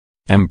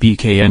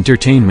MBK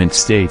Entertainment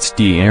states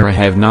T-ara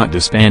have not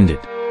disbanded.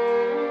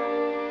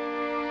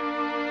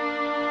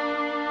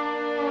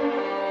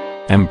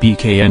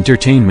 MBK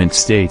Entertainment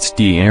states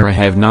T-ara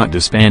have not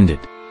disbanded.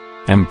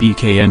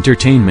 MBK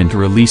Entertainment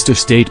released a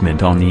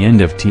statement on the end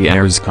of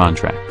T-ara's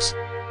contracts.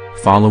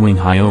 Following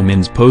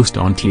Hyomin's post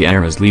on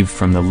T-ara's leave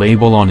from the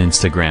label on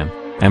Instagram,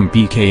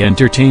 MBK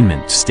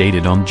Entertainment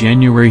stated on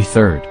January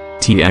 3,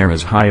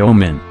 T-ara's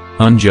Hyomin,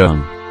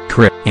 Eunjung,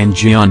 Kri, and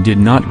Jeon did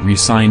not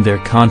re-sign their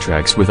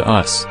contracts with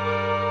us.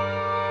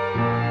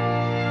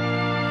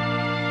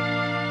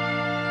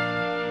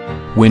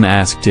 When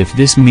asked if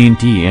this means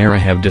T-ara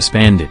have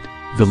disbanded,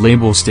 the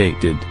label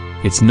stated,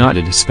 "It's not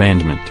a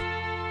disbandment."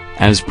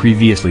 As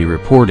previously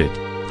reported,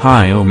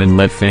 Hyomin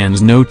let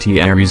fans know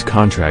T-ara's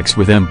contracts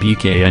with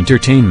MBK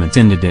Entertainment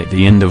ended at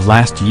the end of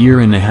last year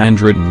in a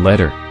handwritten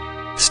letter.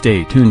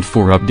 Stay tuned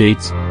for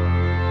updates.